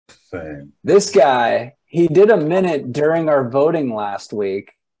insane. This guy, he did a minute during our voting last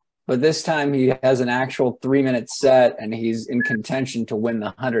week, but this time he has an actual 3-minute set, and he's in contention to win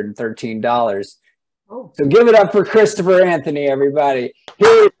the $113. Oh. So give it up for Christopher Anthony, everybody.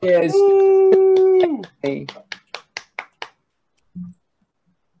 Here it is. Hey.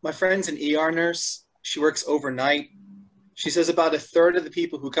 My friend's an ER nurse. She works overnight. She says about 1/3 of the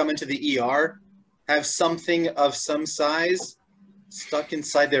people who come into the ER have something of some size stuck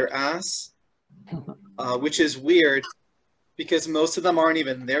inside their ass, which is weird because most of them aren't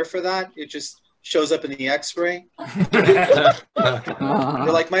even there for that. It just shows up in the x-ray. They're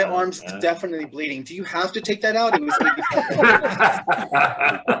like, my arm's definitely bleeding. Do you have to take that out? It was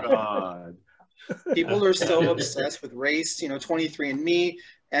God. People are so obsessed with race, 23andMe,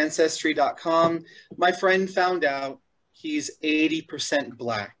 Ancestry.com. My friend found out he's 80%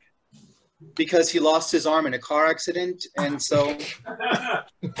 black because he lost his arm in a car accident. And so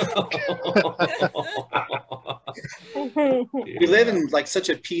we live in like such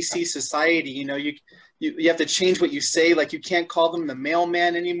a PC society, you have to change what you say. Like you can't call them the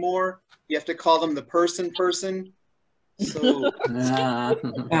mailman anymore. You have to call them the person. So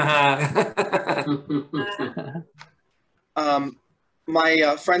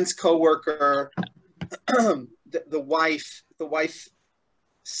my friend's coworker, the wife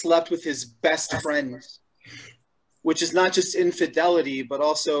slept with his best friend, which is not just infidelity, but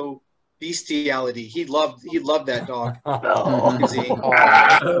also bestiality. He loved that dog.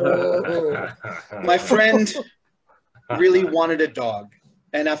 My friend really wanted a dog,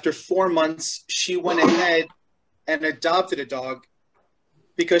 and after 4 months, she went ahead and adopted a dog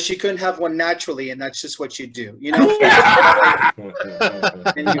because she couldn't have one naturally, and that's just what you do, And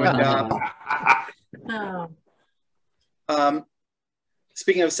you adopt.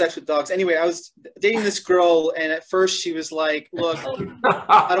 Speaking of sex with dogs, anyway, I was dating this girl, and at first she was like, look,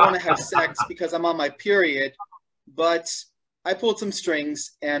 I don't want to have sex because I'm on my period, but I pulled some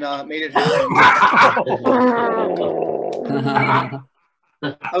strings and made it happen.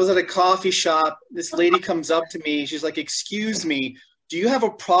 I was at a coffee shop. This lady comes up to me. She's like, excuse me, do you have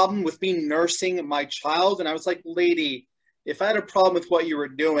a problem with me nursing my child? And I was like, lady, if I had a problem with what you were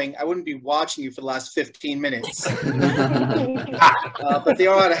doing, I wouldn't be watching you for the last 15 minutes. But they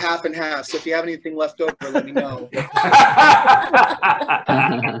are at a half and half. So if you have anything left over, let me know.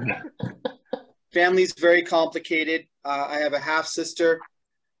 Family's very complicated. I have a half sister.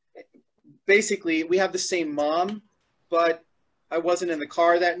 Basically, we have the same mom, but I wasn't in the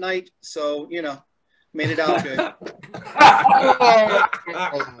car that night. So, made it out good.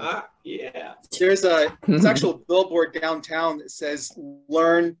 Yeah. There's actual billboard downtown that says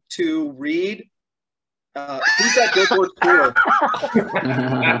 "Learn to Read." Who's that billboard for?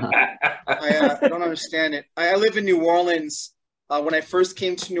 I don't understand it. I live in New Orleans. When I first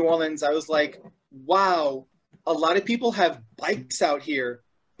came to New Orleans, I was like, wow, a lot of people have bikes out here.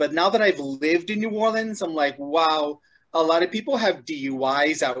 But now that I've lived in New Orleans, I'm like, wow, a lot of people have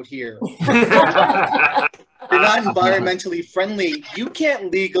DUIs out here. They're not environmentally friendly. You can't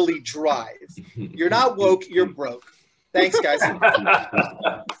legally drive. You're not woke, you're broke. Thanks, guys.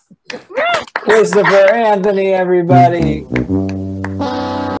 Christopher Anthony, everybody.